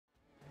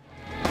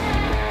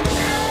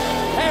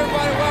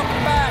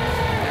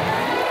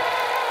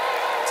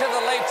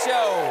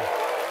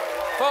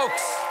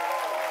folks.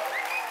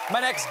 My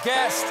next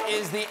guest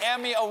is the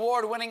Emmy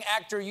Award-winning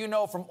actor you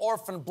know from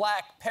Orphan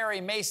Black, Perry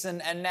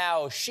Mason, and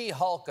now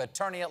She-Hulk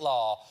attorney at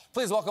law.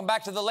 Please welcome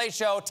back to The Late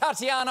Show,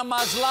 Tatiana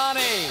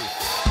Maslany.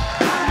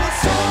 I'm a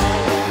soul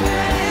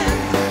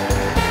man.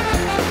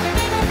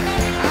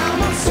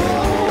 I'm a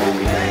soul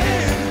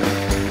man.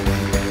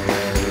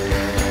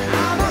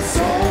 I'm a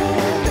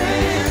soul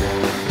man.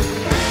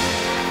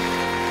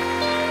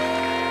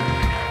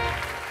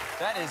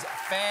 That is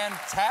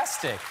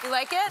fantastic. You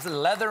like it? It's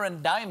leather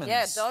and diamonds.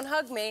 Yeah, don't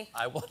hug me.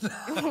 I will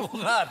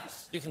not.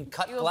 You can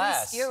cut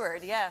glass. You will be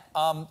skewered, yeah.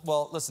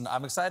 Well, listen,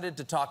 I'm excited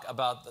to talk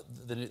about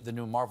the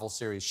new Marvel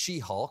series,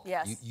 She-Hulk.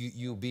 Yes.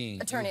 You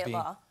being... Attorney at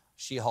law.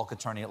 She-Hulk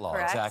attorney at law,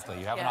 Correct. exactly.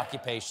 You have an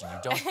occupation.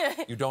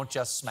 You don't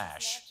just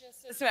smash. Not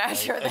just a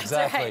smasher, that's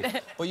exactly.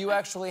 right. But you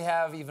actually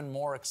have even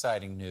more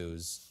exciting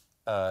news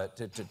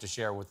to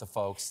share with the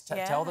folks.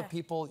 Tell the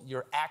people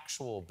your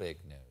actual big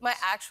news. My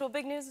actual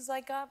big news is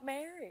I got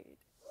married.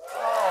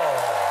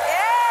 Oh.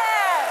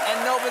 Yeah!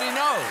 And nobody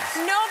knows.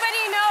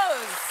 Nobody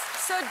knows.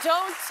 So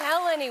don't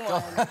tell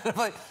anyone.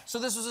 So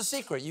this was a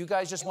secret. You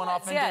guys just went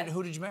off and did.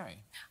 Who did you marry?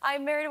 I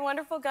married a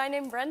wonderful guy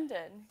named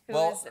Brendan, who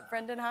is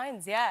Brendan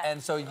Hines, yeah.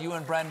 And so you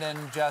and Brendan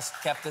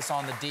just kept this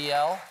on the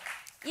DL?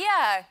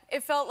 Yeah,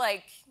 it felt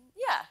like,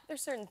 yeah,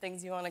 there's certain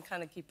things you want to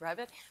kind of keep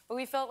private, but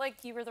we felt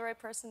like you were the right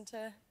person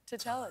to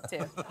tell it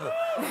to.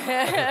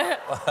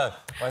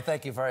 Well,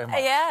 thank you very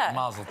much. Yeah.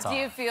 Mazel tov. Do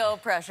you feel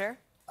pressure?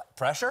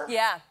 Pressure?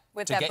 Yeah,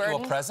 with that burden. To get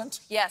you a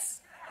present?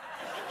 Yes.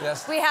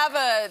 Yes. We have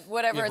a,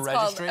 whatever it's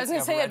called. I was going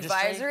to say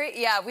advisory.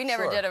 Yeah, we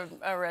never did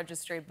a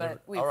registry,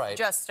 but we've right.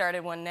 just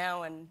started one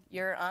now, and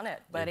you're on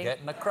it, buddy. You're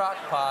getting a crock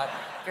pot.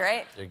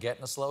 Great. You're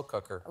getting a slow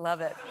cooker. I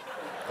love it.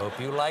 Hope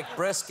you like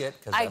brisket,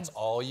 because that's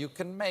all you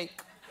can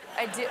make.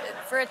 I did.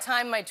 For a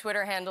time, my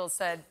Twitter handle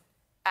said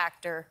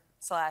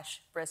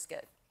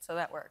actor/brisket, so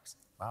that works.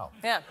 Wow.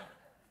 Yeah.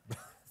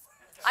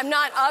 I'm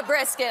not a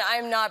brisket.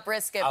 I'm not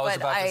brisket, I was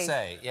but about to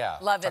say, yeah.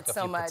 love Tuck it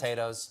so much.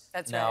 Potatoes.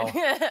 That's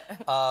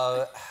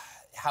right.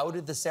 How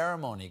did the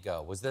ceremony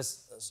go? Was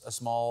this a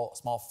small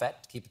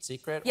fete to keep it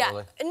secret? Yeah,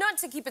 or not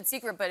to keep it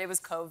secret, but it was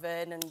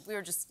COVID, and we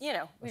were just, you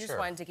know, we just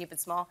wanted to keep it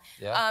small.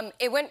 Yeah.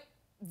 It went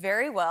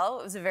very well.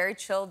 It was a very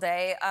chill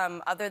day,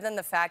 other than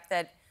the fact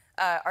that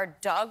our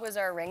dog was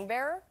our ring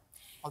bearer.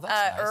 Oh,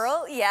 that's nice.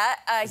 Earl, yeah.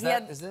 Is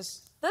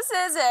this? This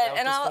is it,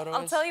 and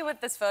I'll tell you what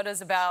this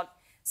photo's about.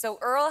 So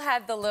Earl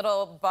had the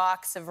little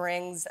box of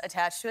rings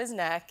attached to his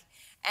neck,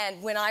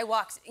 and when I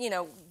walked, you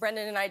know,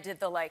 Brendan and I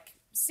did the, like,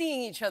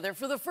 seeing each other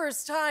for the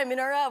first time in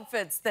our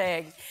outfits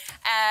thing.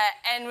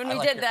 And when we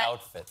did that...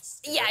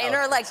 outfits. Yeah, in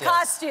our, like,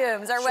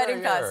 costumes, our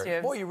wedding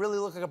costumes. Boy, you really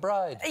look like a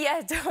bride.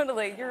 Yeah,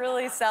 totally. You're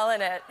really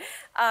selling it.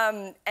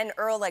 And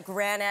Earl, like,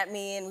 ran at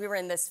me, and we were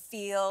in this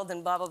field,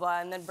 and blah, blah,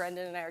 blah, and then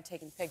Brendan and I were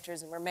taking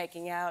pictures, and we're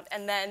making out.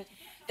 And then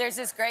there's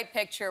this great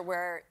picture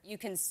where you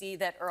can see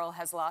that Earl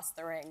has lost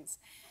the rings.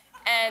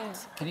 And...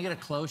 Can you get a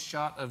close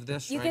shot of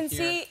this you right can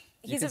here? See...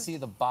 You can see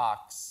the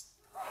box.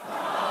 And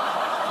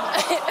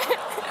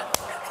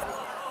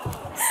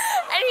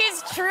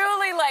he's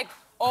truly like,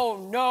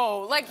 oh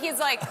no. Like, he's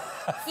like,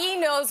 he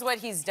knows what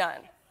he's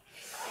done.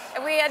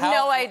 And we had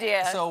no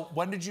idea. So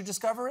when did you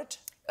discover it?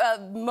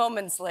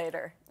 Moments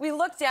later. We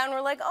looked down,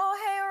 we're like, oh,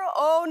 hey, Earl.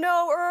 Oh,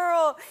 no,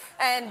 Earl.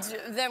 And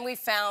then we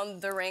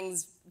found the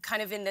rings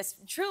kind of in this,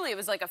 truly, it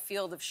was like a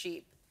field of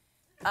sheep.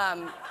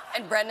 And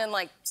Brendan,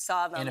 like,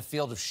 saw them. In a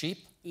field of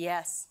sheep?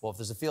 Yes. Well, if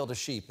there's a field of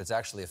sheep, it's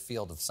actually a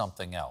field of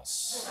something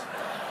else.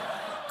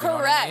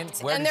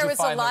 Correct. And there was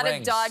a lot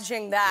of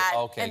dodging that.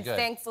 Okay, and good.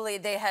 Thankfully,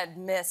 they had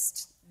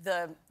missed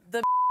the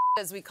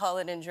as we call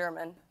it in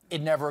German.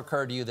 It never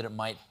occurred to you that it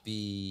might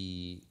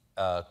be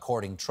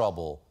courting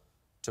trouble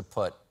to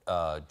put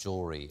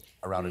jewelry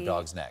around a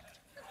dog's neck?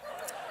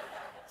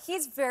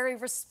 He's very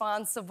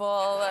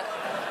responsible.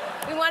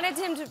 We wanted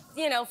him to,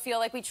 you know, feel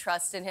like we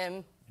trusted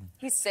him.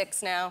 He's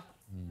 6 now.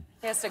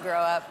 He has to grow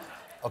up.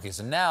 Okay,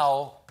 so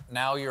now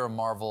you're a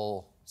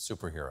Marvel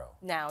superhero.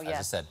 Now, yes. As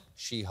I said,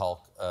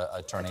 She-Hulk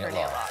attorney at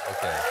law.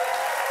 Okay.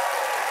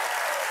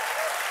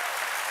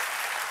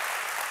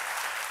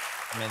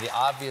 I mean, the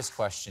obvious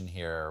question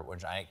here,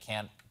 which I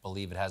can't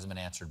believe it hasn't been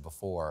answered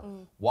before,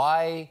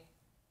 why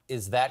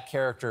is that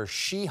character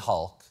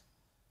She-Hulk?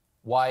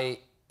 Why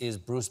is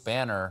Bruce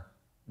Banner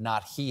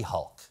not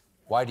He-Hulk?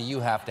 Why do you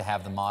have to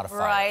have the modifier?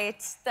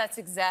 Right, that's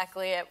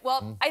exactly it.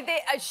 Well, I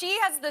think she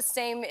has the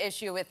same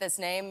issue with this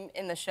name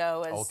in the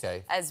show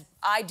as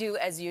I do,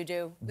 as you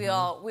do. We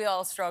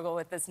all struggle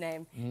with this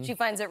name. She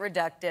finds it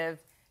reductive.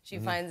 She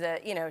finds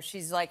it, you know,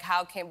 she's like,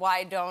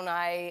 why don't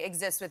I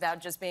exist without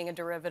just being a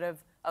derivative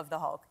of the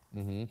Hulk?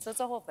 So it's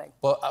a whole thing.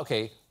 Well,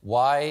 okay,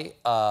 why?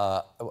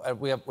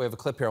 We have a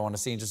clip here I want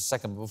to see in just a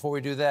second. But before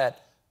we do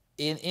that,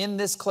 in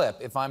this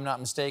clip, if I'm not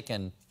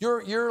mistaken,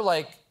 you're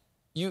like,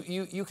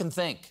 you can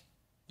think.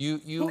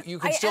 You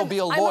can still be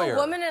a lawyer. I'm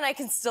a woman and I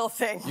can still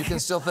think. You can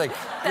still think.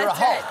 You're a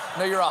Hulk. Right.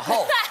 No, you're a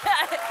Hulk.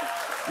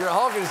 You're a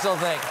Hulk and you still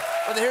think.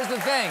 But here's the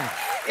thing,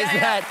 is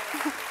that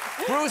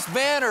Bruce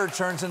Banner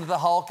turns into the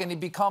Hulk, and he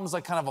becomes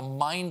like kind of a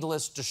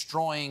mindless,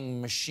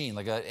 destroying machine,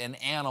 like an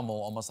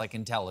animal, almost like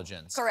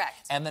intelligence.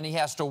 Correct. And then he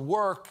has to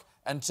work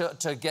and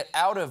to get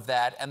out of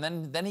that, and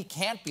then he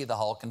can't be the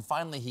Hulk, and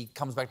finally he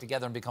comes back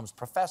together and becomes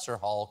Professor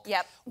Hulk.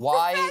 Yep.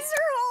 Why? Professor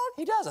Hulk.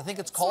 He does. I think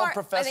it's called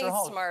Professor I think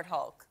Hulk. It's Smart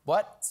Hulk.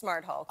 What?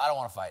 Smart Hulk. I don't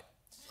want to fight.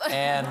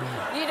 And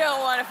you don't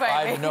want to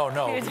fight me. No.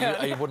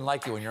 You wouldn't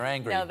like you when you're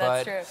angry. No,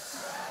 that's true.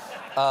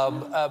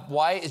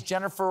 Why is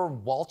Jennifer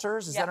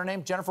Walters? Is that her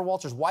name? Jennifer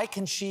Walters. Why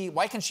can she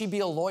be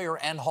a lawyer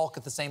and Hulk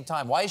at the same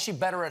time? Why is she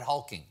better at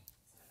hulking?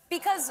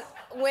 Because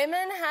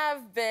women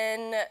have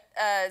been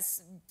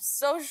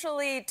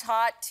socially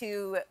taught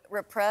to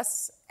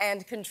repress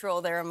and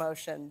control their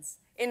emotions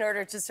in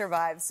order to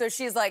survive. So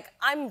she's like,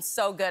 I'm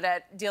so good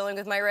at dealing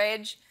with my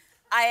rage.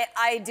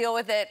 I deal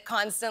with it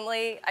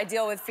constantly. I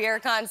deal with fear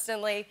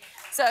constantly.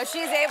 So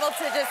she's able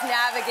to just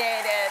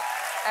navigate it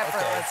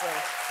effortlessly.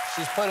 Okay.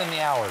 She's put in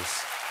the hours.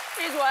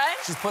 She's what?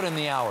 She's put in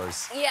the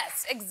hours.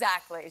 Yes,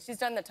 exactly. She's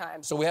done the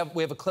time. So we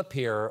have a clip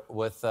here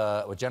with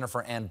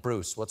Jennifer and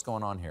Bruce. What's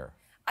going on here?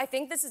 I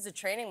think this is a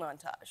training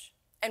montage.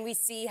 And we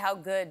see how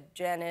good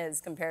Jen is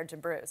compared to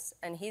Bruce.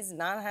 And he's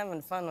not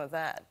having fun with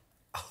that.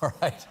 All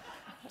right,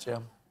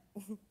 Jim.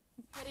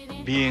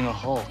 Being a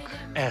Hulk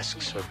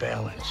asks for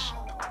balance.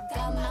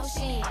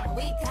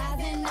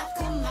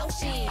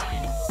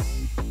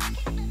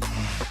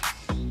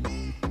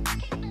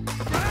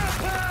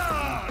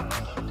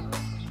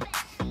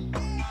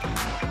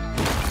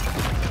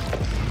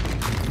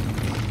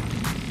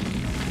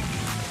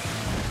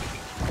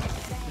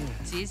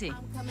 It's easy.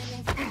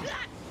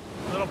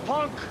 Little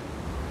punk!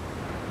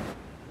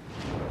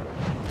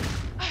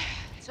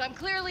 So I'm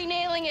clearly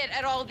nailing it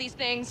at all of these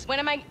things. When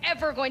am I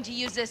ever going to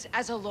use this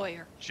as a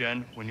lawyer?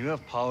 Jen, when you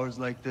have powers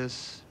like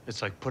this,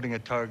 it's like putting a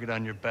target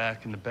on your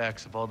back and the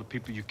backs of all the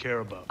people you care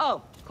about.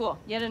 Oh, cool.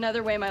 Yet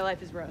another way my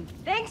life is ruined.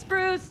 Thanks,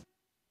 Bruce.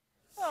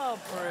 Oh,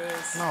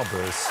 Bruce. No,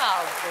 Bruce.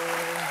 Oh,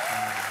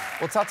 Bruce.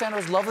 Well, Tatiana,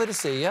 it was lovely to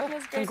see you.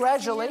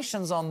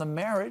 Congratulations on the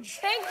marriage.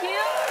 Thank you.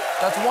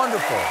 That's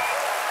wonderful.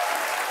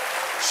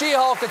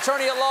 She-Hulk,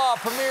 Attorney at Law,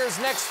 premieres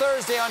next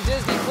Thursday on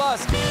Disney+.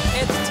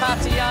 It's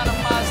Tatiana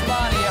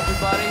Maslany,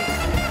 everybody.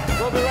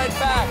 We'll be right back.